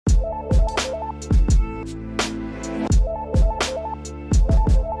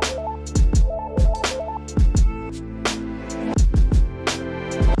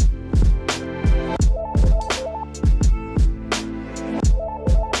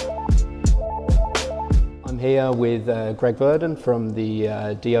here with Greg Werden from the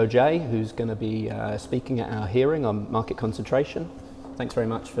DOJ, who's going to be speaking at our hearing on market concentration. Thanks very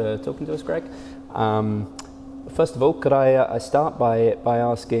much for talking to us, Greg. First of all, could I start by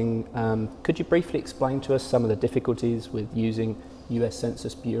asking, could you briefly explain to us some of the difficulties with using US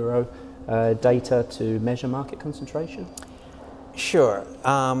Census Bureau data to measure market concentration? Sure.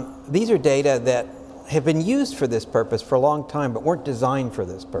 These are data that have been used for this purpose for a long time, but weren't designed for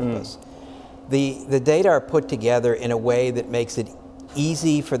this purpose. The data are put together in a way that makes it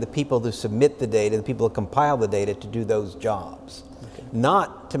easy for the people who submit the data, the people who compile the data, to do those jobs. Okay.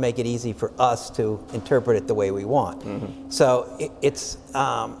 Not to make it easy for us to interpret it the way we want. So it's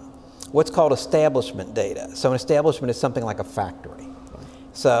what's called establishment data. So an establishment is something like a factory.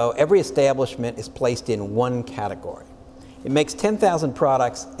 So every establishment is placed in one category. It makes 10,000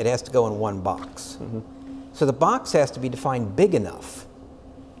 products, it has to go in one box. So the box has to be defined big enough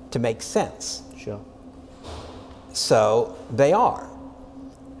to make sense. Sure. So they are.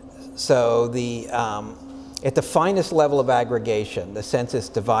 So at the finest level of aggregation, the census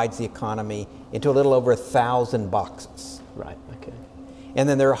divides the economy into a little over 1,000 boxes. Right, okay. And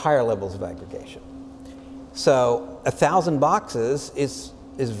then there are higher levels of aggregation. So 1,000 boxes is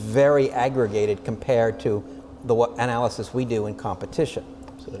very aggregated compared to the analysis we do in competition.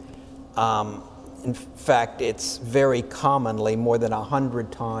 Absolutely. In fact, it's very commonly more than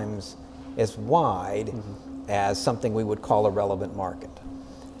 100 times as wide as something we would call a relevant market.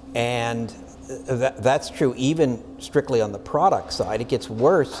 And that's true even strictly on the product side. It gets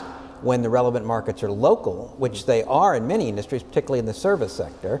worse when the relevant markets are local, which they are in many industries, particularly in the service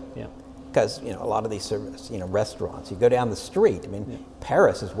sector. Yeah. Because a lot of these service, restaurants, you go down the street. I mean,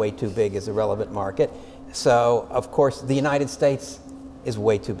 Paris is way too big as a relevant market. So, of course, the United States is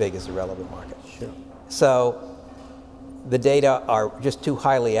way too big as a relevant market. Sure. So the data are just too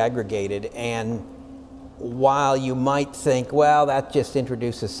highly aggregated, and while you might think, well, that just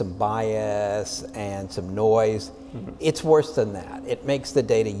introduces some bias and some noise, it's worse than that. It makes the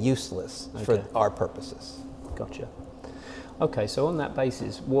data useless for our purposes. Gotcha. Okay, so on that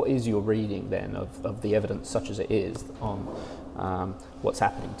basis, what is your reading then of the evidence, such as it is, on what's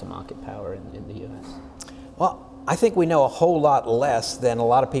happening to market power in the US? Well, I think we know a whole lot less than a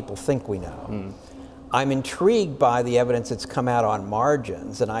lot of people think we know. I'm intrigued by the evidence that's come out on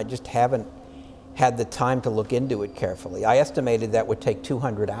margins, and I just haven't had the time to look into it carefully. I estimated that would take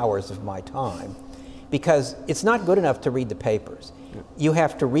 200 hours of my time, because it's not good enough to read the papers. You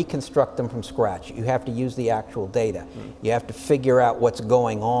have to reconstruct them from scratch. You have to use the actual data. You have to figure out what's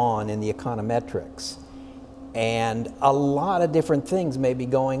going on in the econometrics. And a lot of different things may be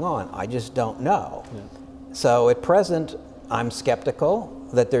going on. I just don't know. So at present, I'm skeptical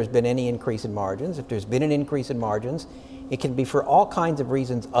that there's been any increase in margins. If there's been an increase in margins, it can be for all kinds of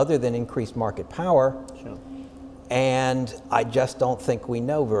reasons other than increased market power. Sure. And I just don't think we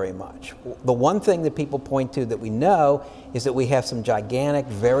know very much. The one thing that people point to that we know is that we have some gigantic,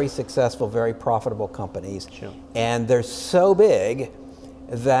 very successful, very profitable companies. Sure. And they're so big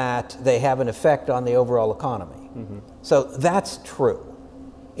that they have an effect on the overall economy. So that's true.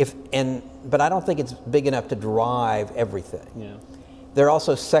 But I don't think it's big enough to drive everything. Yeah. There are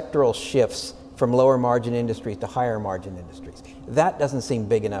also sectoral shifts from lower margin industries to higher margin industries. That doesn't seem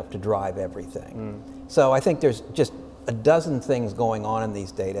big enough to drive everything. So I think there's just a dozen things going on in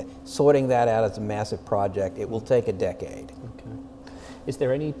these data. Sorting that out is a massive project. It will take a decade. Okay. Is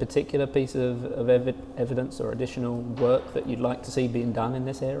there any particular piece of evidence or additional work that you'd like to see being done in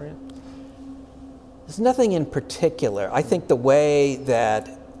this area? There's nothing in particular. I think the way that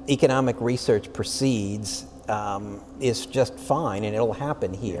economic research proceeds is just fine, and it'll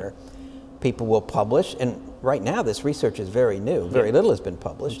happen here. People will publish, and right now this research is very new. Very little has been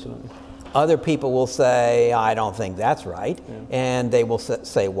published. Absolutely. Other people will say, I don't think that's right, and they will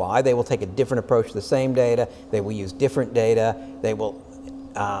say why. They will take a different approach to the same data. They will use different data. They will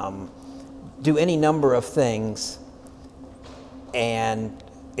do any number of things and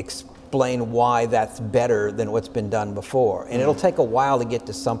explain why that's better than what's been done before. And it'll take a while to get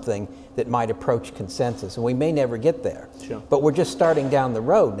to something that might approach consensus, and we may never get there. Sure. But we're just starting down the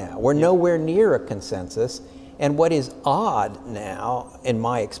road now. We're nowhere near a consensus. And what is odd now, in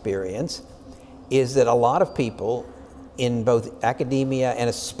my experience, is that a lot of people in both academia and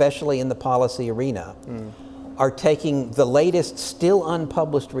especially in the policy arena are taking the latest, still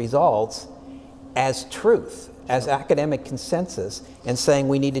unpublished results as truth, as academic consensus, and saying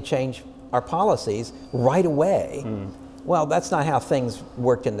we need to change our policies right away. Well, that's not how things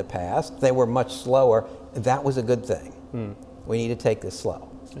worked in the past. They were much slower. That was a good thing. We need to take this slow.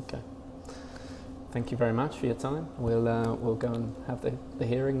 Okay. Thank you very much for your time. We'll go and have the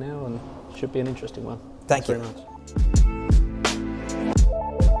hearing now, and it should be an interesting one. Thank you. Very much.